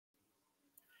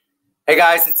Hey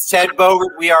guys, it's Ted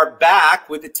Bogert. We are back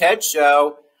with the Ted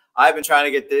Show. I've been trying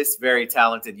to get this very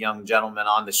talented young gentleman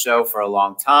on the show for a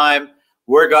long time.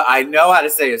 I know how to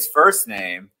say his first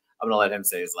name. I'm going to let him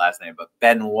say his last name, but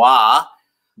Benoit.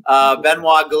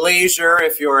 Benoit Glazer,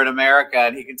 if you're in America,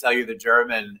 and he can tell you the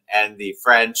German and the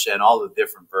French and all the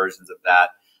different versions of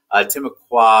that.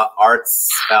 Timucua Arts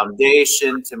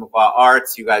Foundation, Timacua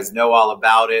Arts. You guys know all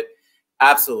about it.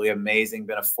 Absolutely amazing.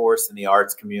 Been a force in the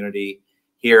arts community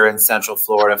here in Central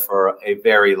Florida for a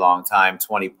very long time,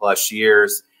 20 plus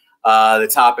years. The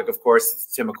topic, of course,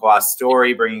 is Timucua's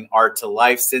story, bringing art to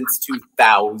life since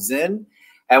 2000.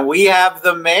 And we have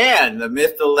the man, the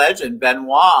myth, the legend, Benoit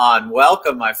on.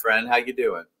 Welcome, my friend. How you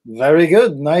doing? Very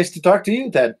good. Nice to talk to you,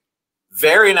 Ted.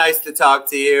 Very nice to talk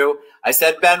to you. I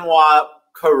said Benoit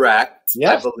correct,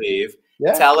 yes. I believe.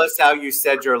 Yeah. Tell us how you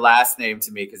said your last name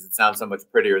to me, because it sounds so much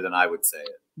prettier than I would say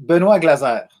it. Benoit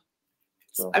Glazer.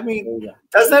 So, I mean,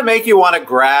 doesn't that make you want to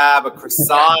grab a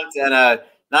croissant and a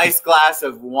nice glass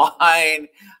of wine?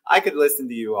 I could listen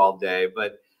to you all day,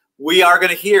 but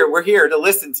we're here to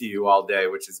listen to you all day,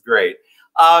 which is great.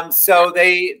 So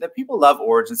the people love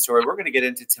origin story. We're going to get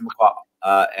into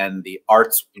Timucua and the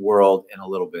arts world in a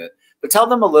little bit, but tell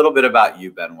them a little bit about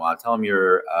you, Benoit. Tell them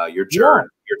your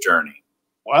journey.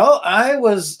 Well,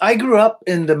 I grew up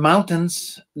in the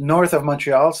mountains north of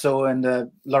Montreal, so in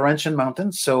the Laurentian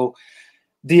mountains, so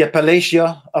the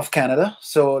Appalachia of Canada.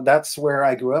 So that's where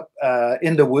I grew up,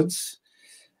 in the woods.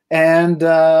 And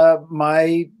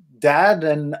my dad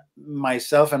and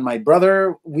myself and my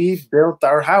brother, we built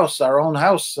our own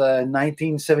house, in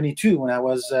 1972 when I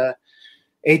was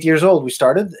 8 years old. We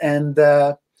started, and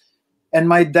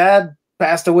my dad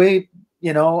passed away,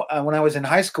 when I was in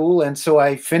high school, and so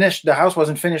the house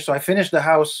wasn't finished, so I finished the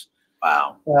house.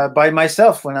 Wow. By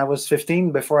myself when I was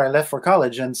 15 before I left for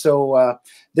college. And so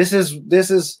this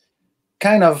is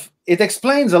kind of, it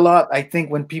explains a lot, I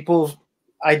think, when people,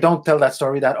 I don't tell that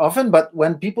story that often, but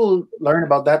when people learn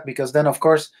about that, because then, of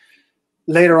course,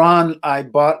 later on, I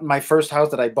bought my first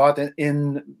house that I bought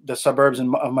in the suburbs of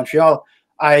Montreal.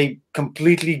 I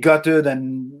completely gutted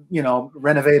and,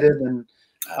 renovated. And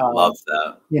I love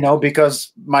that.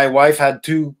 because my wife had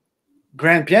two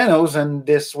grand pianos, and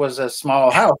this was a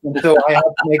small house, and so I had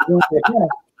to make room for a piano.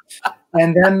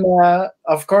 And then,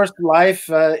 of course, life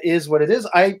is what it is.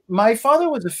 My father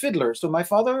was a fiddler, so my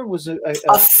father was a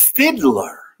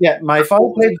fiddler. Yeah, my father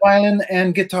played violin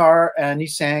and guitar, and he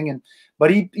sang, but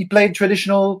he played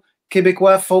traditional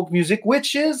Quebecois folk music,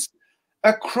 which is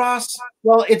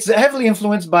it's heavily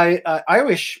influenced by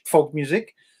Irish folk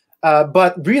music.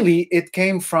 But really, it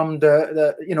came from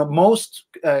most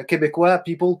Quebecois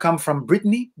people come from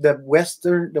Brittany, the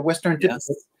western tip, Yes.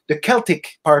 the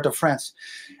Celtic part of France,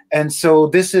 and so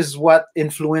this is what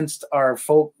influenced our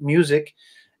folk music,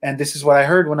 and this is what I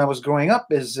heard when I was growing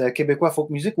up is Quebecois folk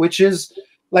music, which is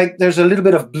like there's a little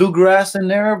bit of bluegrass in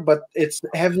there, but it's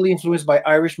heavily influenced by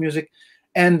Irish music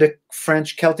and the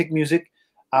French Celtic music.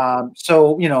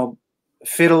 So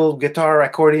fiddle, guitar,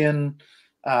 accordion.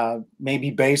 Maybe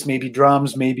bass, maybe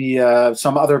drums, maybe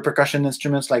some other percussion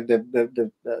instruments like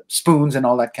the spoons and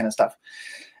all that kind of stuff.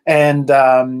 And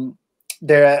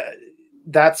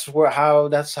that's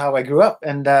how I grew up.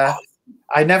 And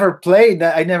I never played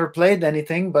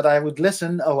anything, but I would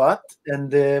listen a lot.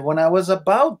 And when I was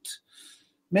about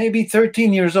maybe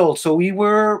 13 years old, so we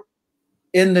were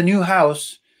in the new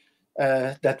house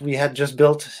that we had just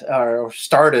built or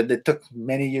started. It took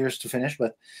many years to finish,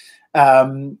 but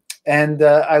and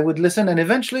I would listen, and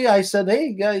eventually I said,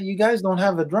 "Hey, you guys don't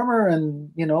have a drummer, and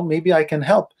maybe I can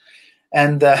help."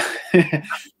 And my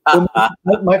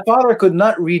father could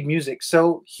not read music,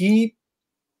 so he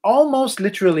almost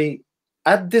literally,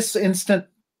 at this instant,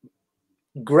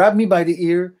 grabbed me by the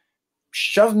ear,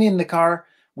 shoved me in the car.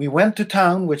 We went to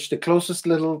town, which the closest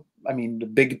the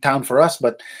big town for us,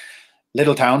 but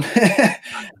little town.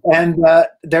 And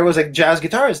there was a jazz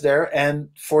guitarist there, and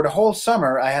for the whole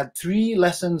summer I had 3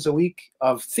 lessons a week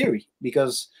of theory,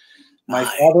 because my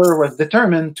father was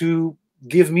determined to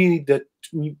give me the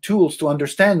tools to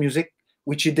understand music,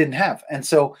 which he didn't have. And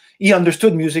so he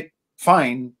understood music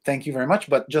fine, thank you very much,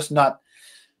 but just not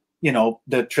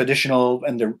the traditional,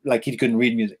 and he couldn't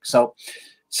read music. So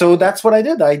that's what I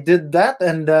did. I did that,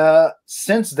 and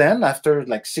since then, after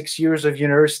like 6 years of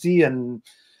university and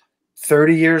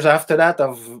 30 years after that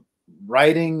of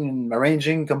writing and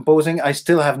arranging, composing, I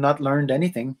still have not learned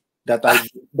anything that I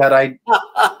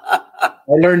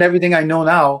learned everything I know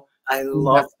now. I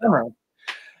love that.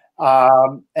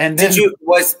 And then,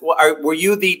 were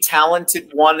you the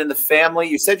talented one in the family?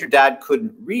 You said your dad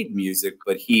couldn't read music,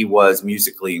 but he was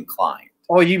musically inclined.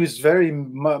 Oh, he was very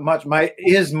much.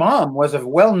 His mom was a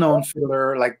well-known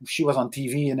fiddler, like she was on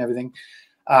TV and everything.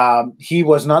 He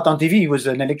was not on TV. He was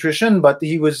an electrician, but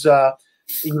he was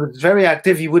very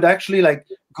active. He would actually like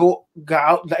go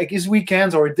out, like his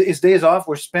weekends or his days off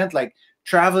were spent like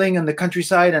traveling in the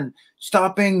countryside and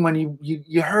stopping when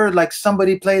you heard like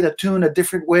somebody play the tune a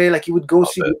different way. Like he would go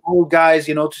see the old guys,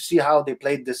 you know, to see how they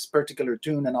played this particular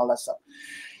tune and all that stuff.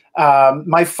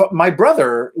 My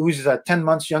brother, who's 10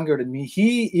 months younger than me,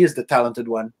 he is the talented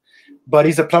one, but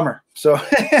he's a plumber. So,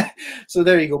 so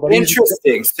there you go. But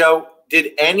interesting. So,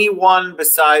 did anyone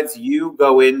besides you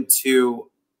go into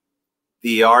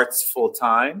the arts full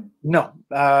time? No,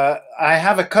 I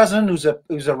have a cousin who's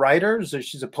a writer. So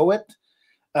she's a poet.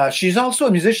 She's also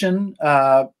a musician.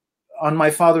 On my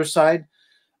father's side,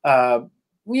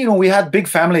 you know, we had big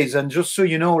families, and just so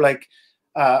you know, like.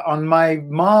 On my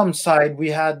mom's side, we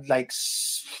had like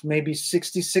maybe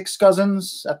 66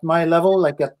 cousins at my level,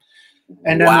 like that.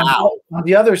 And then on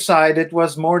the other side, it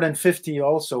was more than 50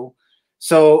 also.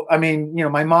 So, I mean, you know,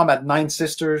 my mom had 9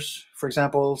 sisters, for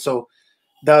example. So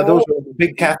those were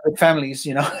big Catholic families,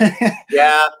 you know.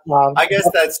 Yeah, I guess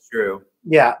that's true.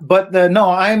 Yeah, but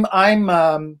no, I'm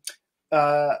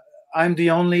the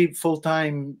only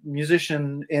full-time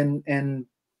musician in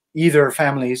either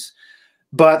families.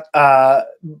 But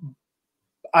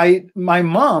my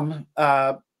mom,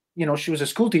 you know, she was a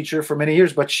school teacher for many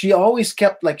years, but she always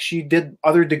kept, like, she did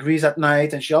other degrees at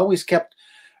night, and she always kept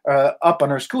up on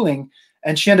her schooling.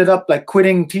 And she ended up like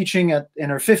quitting teaching in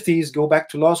her 50s, go back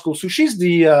to law school. So she's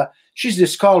the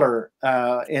scholar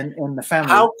in the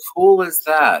family. How cool is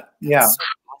that? Yeah. So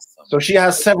awesome. So she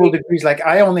has several degrees. Like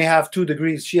I only have 2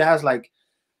 degrees. She has like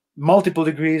multiple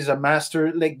degrees, a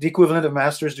master, like the equivalent of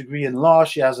master's degree in law.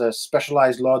 She has a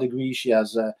specialized law degree. She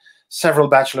has several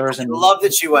bachelors. And I love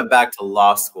that she went back to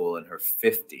law school in her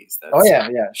 50s. Oh yeah,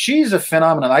 yeah. She's a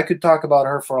phenomenon. I could talk about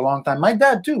her for a long time. My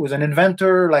dad too was an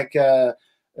inventor. Like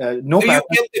no. So you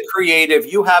get the creative.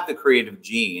 You have the creative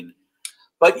gene.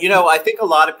 But you know, I think a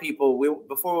lot of people.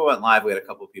 Before we went live, we had a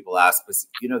couple of people ask us.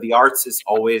 You know, the arts is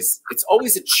always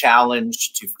a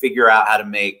challenge to figure out how to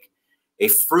make a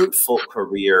fruitful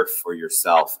career for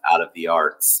yourself out of the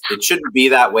arts. It shouldn't be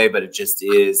that way, but it just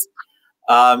is.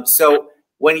 So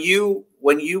when you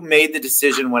made the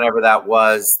decision, whenever that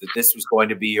was, that this was going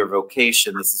to be your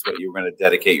vocation, this is what you were going to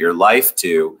dedicate your life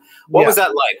to, what was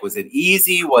that like? Was it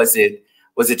easy? Was it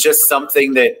just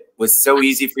something that was so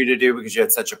easy for you to do because you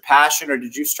had such a passion, or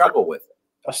did you struggle with it?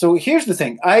 So here's the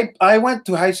thing. I went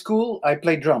to high school. I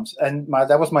played drums, and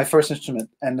that was my first instrument.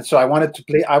 And so I wanted to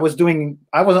play. I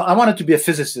wanted to be a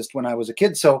physicist when I was a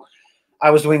kid. So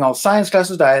I was doing all science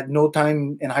classes. I had no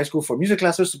time in high school for music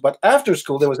classes. But after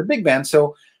school, there was a big band.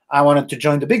 So I wanted to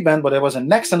join the big band. But there was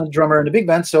an excellent drummer in the big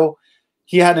band. So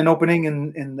he had an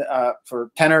opening for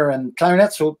tenor and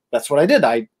clarinet. So that's what I did.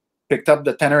 I picked up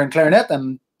the tenor and clarinet,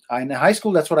 and in high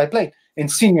school, that's what I played in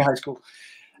senior high school.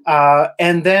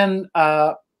 And then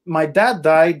my dad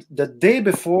died the day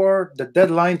before the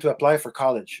deadline to apply for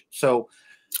college. So,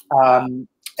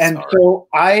 so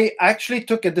I actually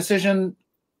took a decision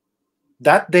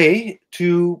that day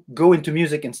to go into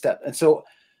music instead. And so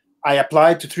I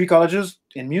applied to 3 colleges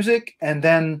in music. And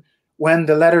then when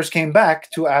the letters came back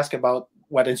to ask about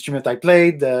what instrument I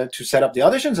played, to set up the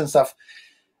auditions and stuff,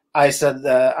 I said,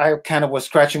 I kind of was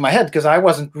scratching my head because I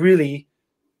wasn't really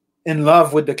in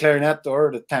love with the clarinet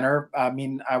or the tenor. I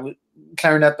mean,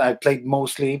 clarinet I played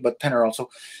mostly, but tenor also.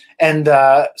 And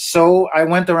so I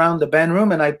went around the band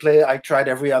room and I tried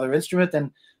every other instrument,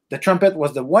 and the trumpet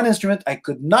was the one instrument I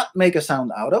could not make a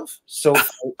sound out of. So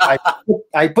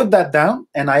I put that down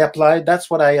and I applied. That's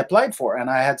what I applied for. And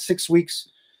I had 6 weeks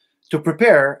to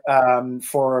prepare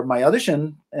for my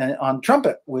audition on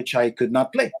trumpet, which I could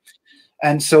not play.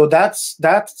 And so that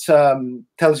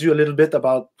tells you a little bit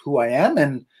about who I am.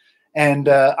 And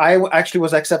I actually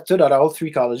was accepted at all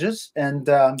 3 colleges. And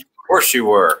of course you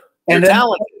were. You're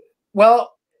talented.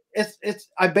 Well,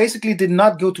 I basically did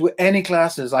not go to any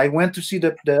classes. I went to see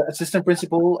the assistant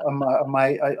principal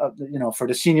for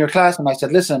the senior class, and I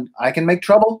said, "Listen, I can make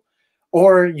trouble,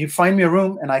 or you find me a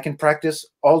room and I can practice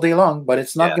all day long, but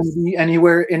it's not going to be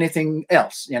anything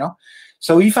else, you know."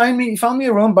 So he found me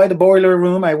a room by the boiler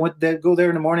room. I went there, go there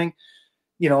in the morning,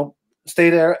 you know, stay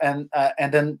there, and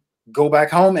then go back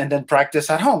home and then practice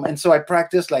at home. And so I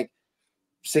practiced like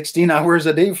 16 hours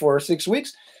a day for 6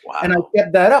 weeks. Wow. And I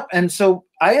kept that up. And so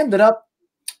I ended up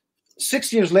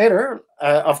 6 years later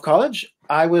of college,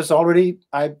 I was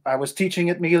teaching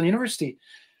at McGill University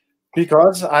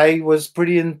because I was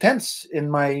pretty intense in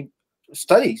my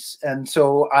studies. And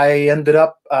so I ended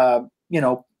up,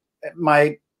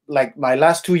 my like my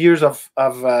last 2 years of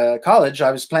college,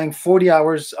 I was playing 40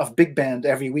 hours of big band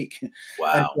every week.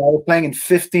 Wow. And so I was playing in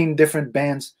 15 different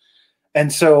bands.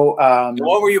 And so, So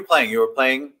what were you playing? You were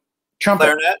playing trumpet.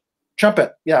 clarinet?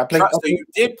 Trumpet. Yeah, I played. So you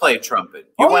did play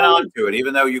trumpet. You went on to it,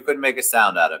 even though you couldn't make a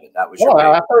sound out of it. That was your baby.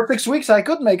 After 6 weeks, I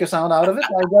could make a sound out of it.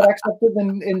 I got accepted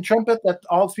in trumpet at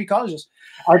all 3 colleges.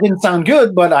 I didn't sound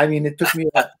good, but I mean, it took me.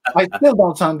 I still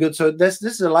don't sound good, so this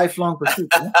is a lifelong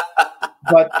pursuit. You know?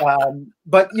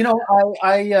 But you know,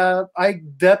 I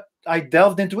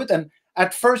delved into it, and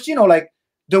at first, you know, like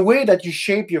the way that you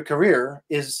shape your career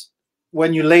is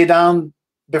when you lay down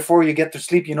before you get to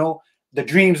sleep. You know, the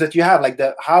dreams that you have, like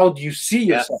how do you see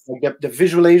yourself, like the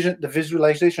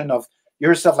visualization of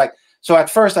yourself. Like, so at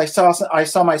first I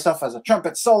saw myself as a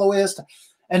trumpet soloist,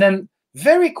 and then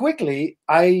very quickly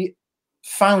I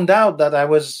found out that I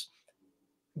was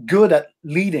good at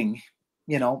leading,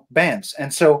 you know, bands.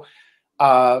 And so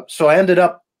so I ended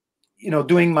up, you know,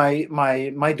 doing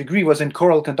my degree was in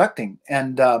choral conducting,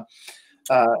 and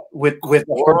with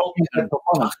choral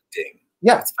conducting.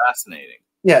 Yeah, it's fascinating.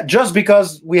 Yeah, just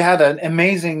because we had an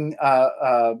amazing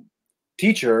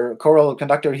teacher, choral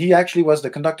conductor. He actually was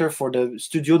the conductor for the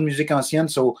Studio de Musique Ancienne,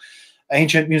 so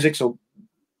ancient music, so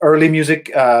early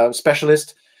music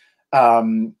specialist.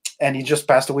 And he just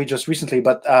passed away just recently,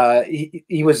 but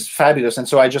he was fabulous. And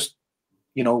so I just,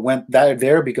 you know, went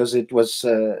there because it was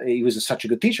he was such a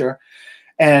good teacher.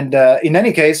 And in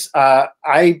any case,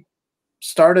 I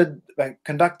started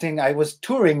conducting. I was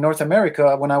touring North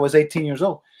America when I was 18 years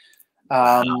old.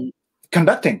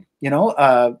 Conducting, you know,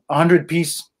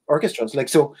 100-piece orchestras. Like,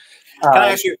 so. Can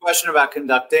I ask you a question about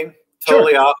conducting?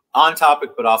 Totally sure. On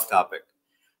topic, but off topic.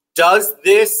 Does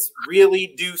this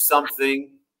really do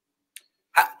something?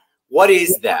 What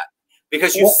is that?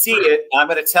 Because you see it, and I'm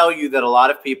going to tell you that a lot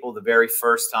of people the very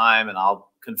first time, and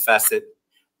I'll confess it,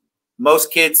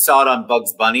 most kids saw it on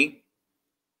Bugs Bunny.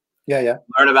 Yeah.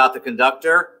 Learn about the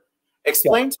conductor.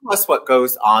 Explain to us what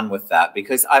goes on with that,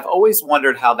 because I've always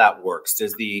wondered how that works. Do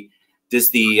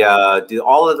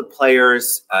all of the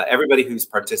players, everybody who's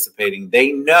participating,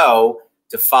 they know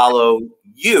to follow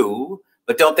you,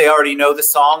 but don't they already know the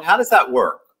song? How does that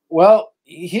work? Well,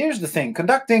 here's the thing.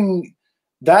 Conducting,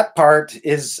 that part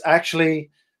is actually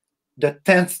the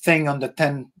 10th thing on the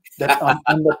 10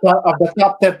 on the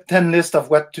top 10 list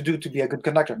of what to do to be a good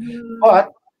conductor. But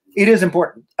it is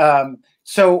important.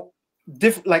 So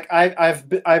like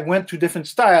I went to different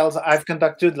styles. I've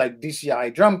conducted like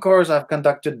DCI drum corps. I've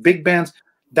conducted big bands.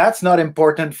 That's not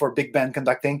important for big band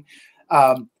conducting,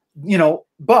 you know.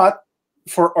 But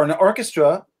for an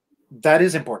orchestra, that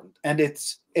is important, and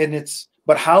it's.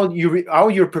 But how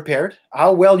you're prepared,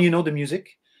 how well you know the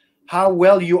music, how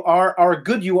well you are, how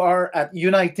good you are at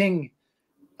uniting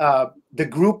the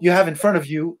group you have in front of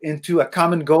you into a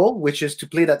common goal, which is to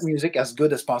play that music as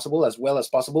good as possible, as well as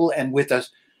possible, and with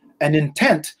an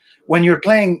intent. When you're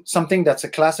playing something that's a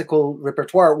classical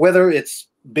repertoire, whether it's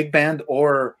big band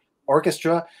or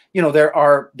orchestra, you know,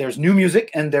 there's new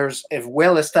music and there's a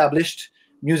well-established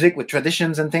music with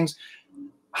traditions and things.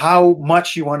 How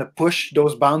much you want to push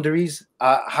those boundaries,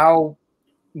 how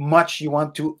much you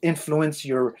want to influence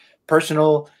your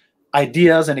personal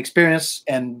ideas and experience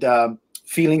and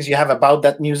feelings you have about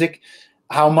that music,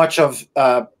 how much of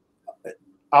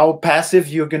how passive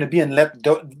you're going to be and let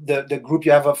the group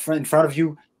you have in front of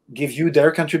you give you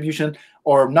their contribution,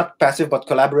 or not passive but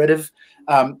collaborative.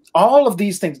 All of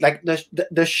these things, like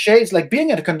the shades, like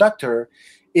being a conductor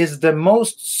is the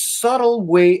most subtle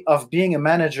way of being a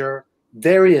manager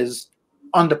there is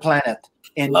on the planet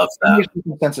in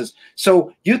circumstances.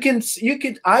 So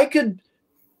I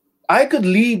could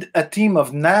lead a team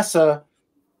of NASA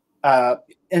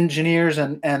engineers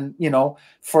and you know,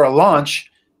 for a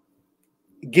launch,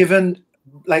 given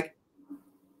like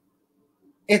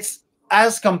it's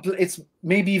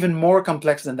maybe even more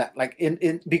complex than that, like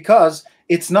because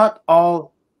it's not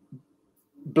all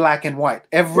black and white.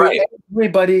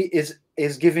 Everybody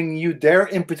is giving you their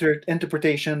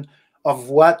interpretation of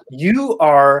what you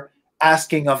are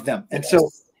asking of them. And so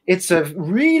it's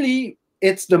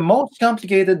the most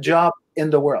complicated job in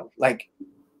the world. Like,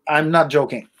 I'm not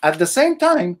joking. At the same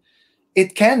time,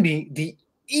 it can be the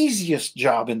easiest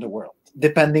job in the world,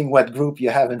 depending what group you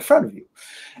have in front of you.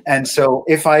 And so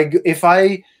if I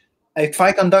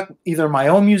conduct either my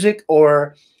own music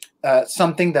or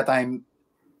something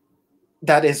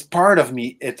that is part of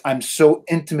me, I'm so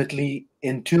intimately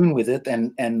in tune with it,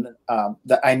 and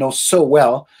that I know so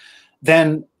well,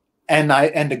 then and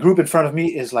the group in front of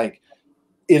me is like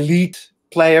elite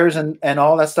players and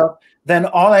all that stuff, then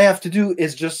all I have to do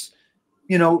is just,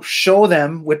 you know, show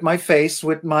them with my face,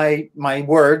 with my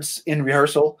words in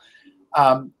rehearsal,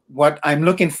 what I'm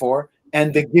looking for,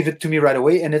 and they give it to me right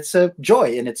away, and it's a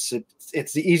joy, and it's the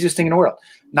easiest thing in the world.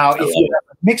 Now, if you have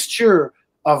a mixture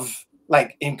of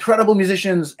like incredible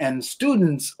musicians and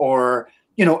students, or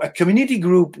a community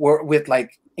group with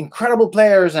like incredible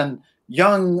players and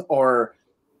young or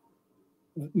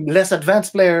less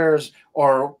advanced players,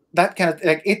 or that kind of,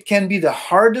 like, it can be the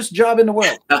hardest job in the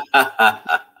world.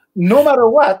 No matter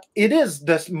what, it is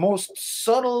the most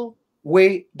subtle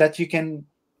way that you can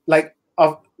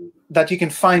that you can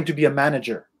find to be a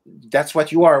manager. That's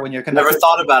what you are when you're never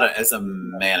thought about it as a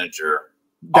manager.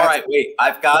 All right, wait,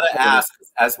 I've got to ask,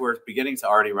 as we're beginning to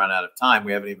already run out of time,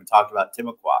 we haven't even talked about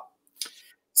Timucua.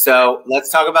 So let's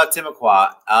talk about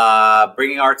Timucua,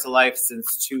 bringing art to life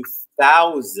since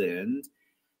 2000.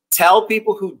 Tell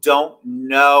people who don't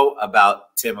know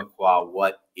about Timucua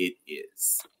what it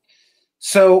is.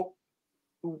 So,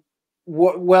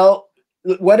 well,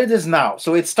 what it is now.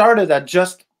 So it started at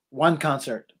just one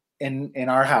concert in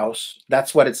our house.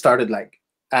 That's what it started like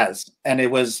as, and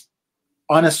it was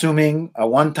unassuming, a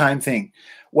one-time thing.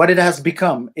 What it has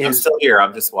become is, I'm still here.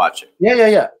 I'm just watching.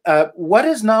 Yeah. What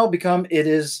is now become? It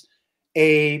is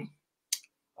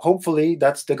hopefully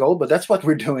that's the goal, but that's what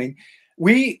we're doing.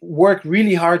 We work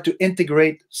really hard to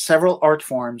integrate several art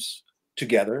forms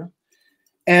together,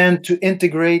 and to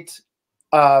integrate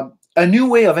a new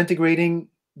way of integrating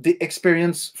the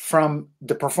experience from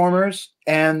the performers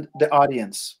and the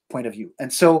audience point of view.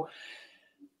 And so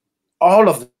all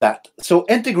of that. So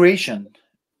integration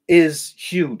is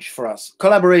huge for us.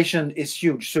 Collaboration is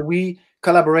huge. So we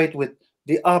collaborate with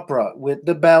the opera, with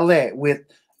the ballet, with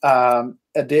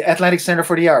the Atlantic Center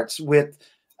for the Arts, with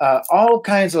all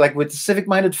kinds of, like, with the Civic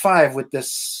Minded Five, with the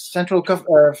Central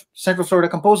Florida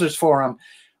Composers Forum,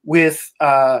 with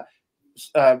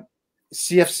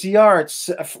CFC Arts,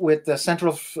 with the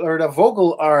Central Florida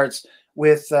Vocal Arts,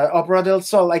 with Opera del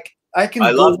Sol. Like, I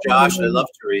love Josh. I love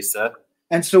Teresa.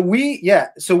 And so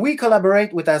we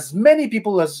collaborate with as many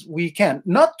people as we can,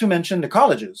 not to mention the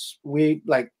colleges. We,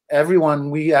 like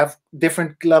everyone, we have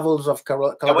different levels of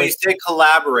collaboration. And when you say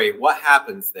collaborate, what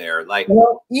happens there? Like,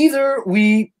 well, either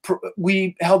we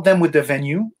help them with the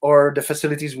venue or the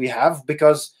facilities we have,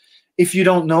 because if you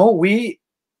don't know,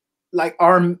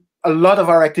 a lot of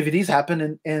our activities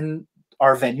happen in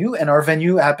our venue, and our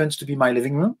venue happens to be my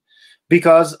living room,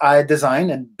 because I designed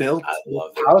and built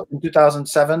a house in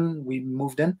 2007. We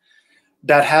moved in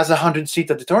that has a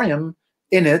 100-seat auditorium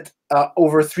in it,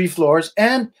 over 3 floors,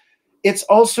 and it's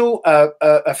also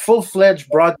a full-fledged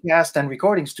broadcast and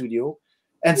recording studio.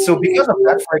 And so, because of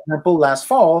that, for example, last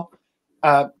fall,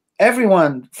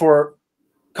 everyone, for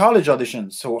college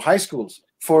auditions, so high schools,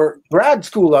 for grad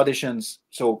school auditions,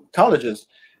 so colleges,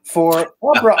 for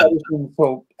opera auditions,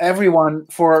 so everyone,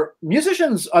 for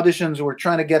musicians auditions who were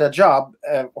trying to get a job,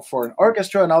 for an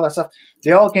orchestra and all that stuff,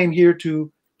 they all came here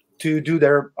to do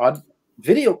their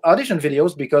audition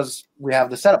videos, because we have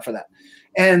the setup for that,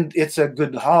 and it's a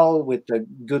good hall with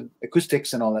good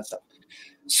acoustics and all that stuff.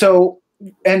 So,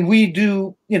 and we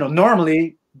do,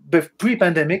 normally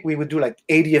pre-pandemic we would do like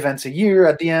 80 events a year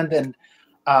at the end,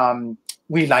 and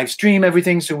we live stream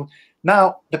everything. So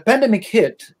now the pandemic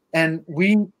hit, and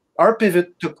our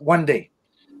pivot took one day.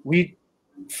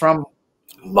 From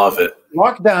love it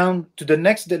lockdown to the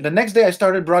next day. The next day I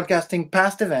started broadcasting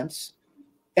past events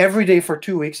every day for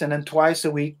 2 weeks, and then twice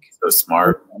a week. So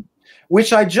smart.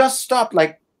 Which I just stopped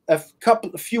like a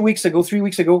few weeks ago, 3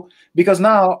 weeks ago, because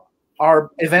now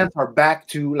our events are back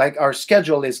to, like, our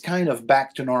schedule is kind of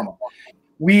back to normal.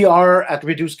 We are at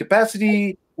reduced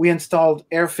capacity. We installed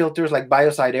air filters, like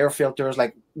biocide air filters.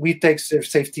 Like, we take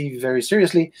safety very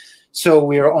seriously. So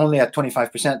we are only at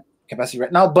 25% capacity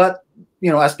right now. But,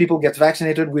 as people get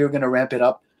vaccinated, we're going to ramp it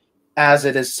up as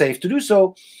it is safe to do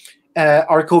so.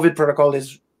 Our COVID protocol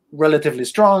is relatively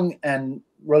strong and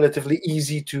relatively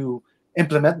easy to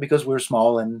implement, because we're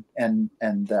small and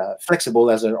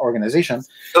flexible as an organization.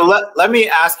 So let me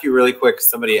ask you really quick.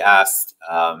 Somebody asked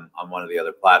on one of the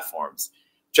other platforms,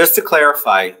 just to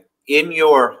clarify, in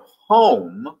your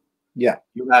home, you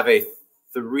have a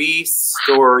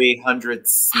 3-story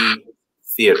 100-seat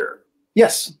theater.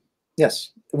 Yes.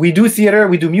 We do theater,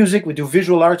 we do music, we do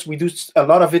visual arts. We do a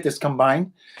lot of it is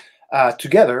combined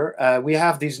together. We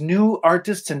have these new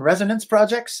artists in residence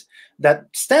projects that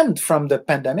stemmed from the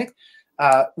pandemic,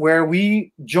 where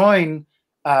we join,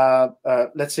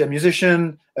 let's say, a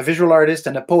musician, a visual artist,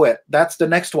 and a poet. That's the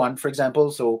next one, for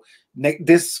example. So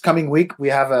this coming week, we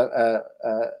have a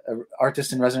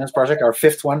artist in residence project, our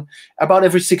 5th one. About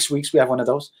every 6 weeks, we have one of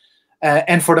those.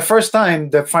 And for the first time,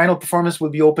 the final performance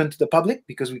will be open to the public,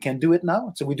 because we can do it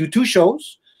now. So we do 2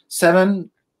 shows,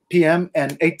 7 p.m.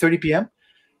 and 8:30 p.m.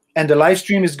 And the live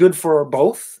stream is good for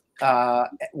both.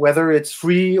 whether it's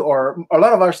free or a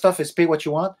lot of our stuff is pay what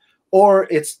you want, or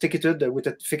it's ticketed with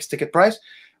a fixed ticket price.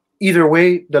 Either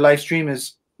way, the live stream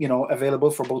is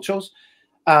available for both shows.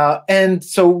 And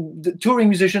so the touring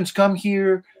musicians come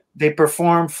here, they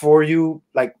perform for you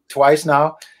like twice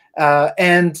now.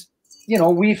 And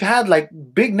we've had like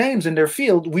big names in their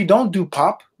field. We don't do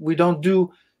pop. We don't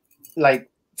do like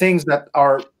things that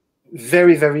are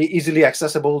very, very easily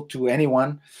accessible to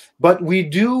anyone, but we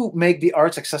do make the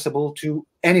arts accessible to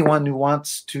anyone who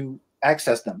wants to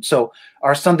access them. So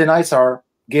our Sunday nights are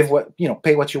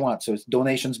pay what you want. So it's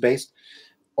donations based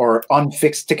or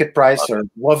unfixed ticket price or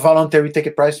voluntary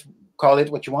ticket price, call it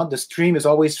what you want. The stream is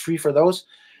always free for those.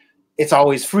 It's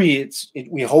always free.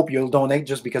 We hope you'll donate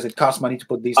just because it costs money to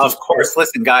put these. Of course.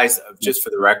 Listen, guys, just for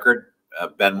the record,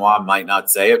 Benoit might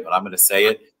not say it, but I'm going to say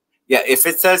it. Yeah, if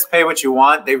it says pay what you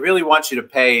want, they really want you to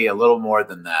pay a little more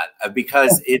than that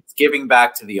because it's giving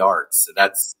back to the arts. So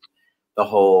that's the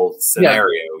whole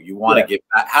scenario. Yeah. You want to give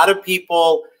back. How do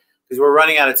people, because we're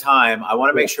running out of time, I want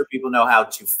to make sure people know how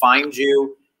to find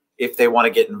you if they want to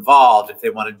get involved, if they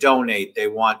want to donate, they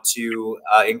want to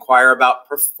inquire about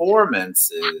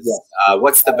performances. Yeah.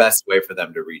 What's the best way for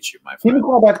them to reach you, my friend?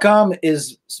 Timucua.com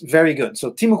is very good.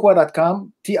 So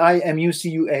Timucua.com,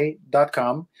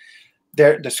 Timucua.com.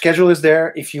 The schedule is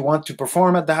there. If you want to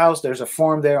perform at the house, there's a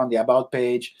form there on the About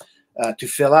page to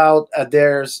fill out.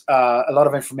 There's a lot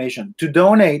of information. To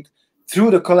donate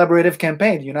through the collaborative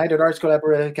campaign, United Arts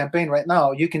Collaborative Campaign right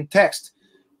now, you can text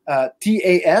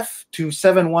TAF to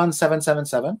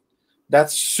 71777.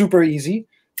 That's super easy.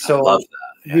 So I love that.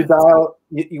 Yeah. You dial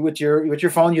with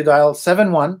your phone, you dial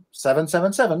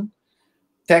 71777,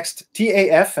 text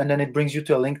TAF, and then it brings you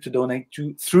to a link to donate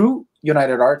through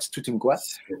United Arts to Timucua.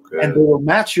 Okay. And they will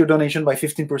match your donation by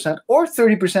 15% or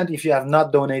 30% if you have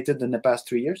not donated in the past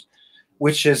 3 years,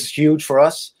 which is huge for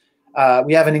us.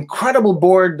 We have an incredible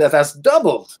board that has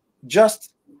doubled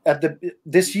just at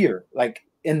this year, like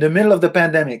in the middle of the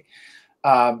pandemic,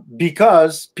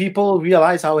 because people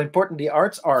realize how important the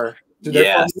arts are to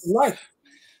their quality of life.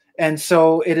 And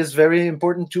so it is very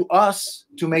important to us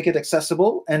to make it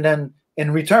accessible. And then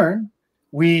in return,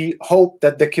 we hope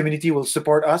that the community will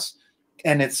support us.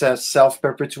 And it's a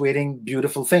self-perpetuating,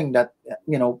 beautiful thing that,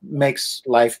 makes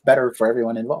life better for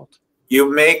everyone involved.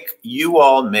 You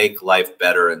all make life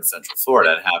better in Central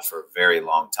Florida and have for a very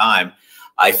long time.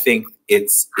 I think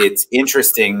it's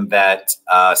interesting that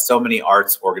so many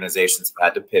arts organizations have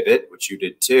had to pivot, which you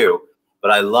did too. But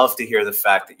I love to hear the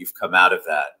fact that you've come out of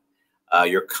that.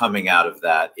 You're coming out of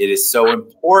that. It is so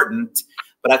important.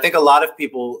 But I think a lot of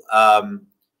people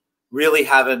really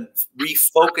haven't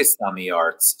refocused on the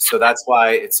arts. So that's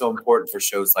why it's so important for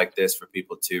shows like this for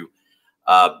people to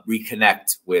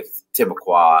reconnect with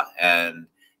Timucua and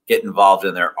get involved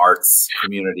in their arts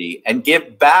community and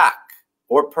give back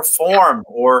or perform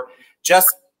or just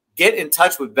get in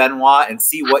touch with Benoit and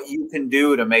see what you can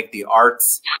do to make the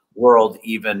arts world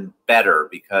even better.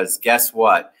 Because guess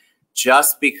what?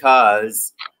 Just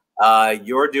because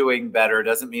you're doing better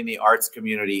doesn't mean the arts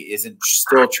community isn't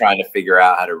still trying to figure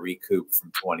out how to recoup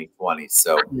from 2020.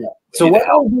 So, so what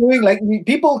are we doing? Like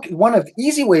people, one of the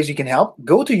easy ways you can help,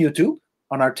 go to YouTube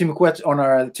on our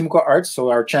Timucua Arts. So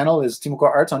our channel is Timucua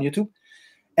Arts on YouTube,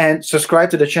 and subscribe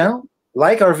to the channel,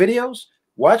 like our videos,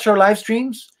 watch our live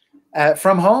streams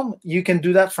from home. You can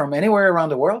do that from anywhere around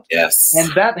the world. Yes.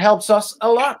 And that helps us a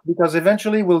lot because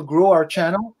eventually we'll grow our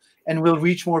channel and we'll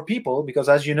reach more people because,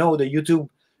 as you know, the YouTube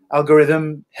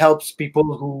algorithm helps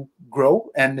people who grow,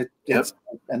 and it's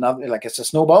another, like it's a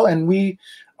snowball. And we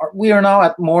are now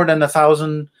at more than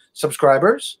 1,000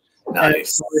 subscribers.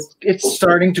 Nice. So it's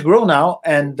starting to grow now,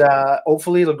 and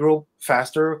hopefully it'll grow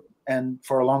faster and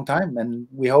for a long time. And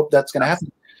we hope that's going to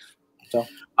happen. So.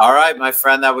 All right, my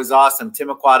friend, that was awesome.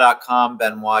 Timucua.com,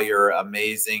 Benoit, you're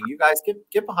amazing. You guys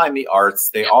get behind the arts.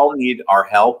 They all need our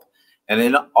help. And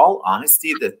in all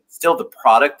honesty, still the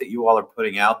product that you all are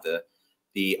putting out,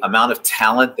 the amount of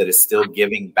talent that is still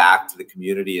giving back to the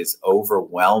community is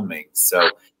overwhelming. So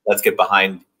let's get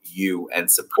behind you and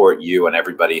support you and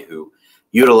everybody who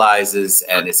utilizes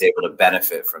and is able to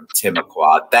benefit from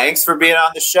Timucua. Thanks for being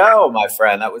on the show, my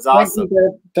friend. That was awesome.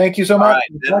 Thank you so much. All right,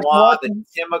 Benoit, the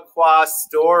Timucua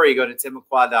story. Go to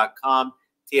Timucua.com,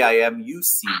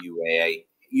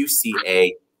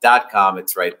 Timucua.com.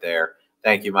 It's right there.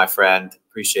 Thank you, my friend.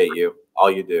 Appreciate you. All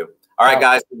you do. All right,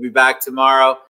 guys, we'll be back tomorrow.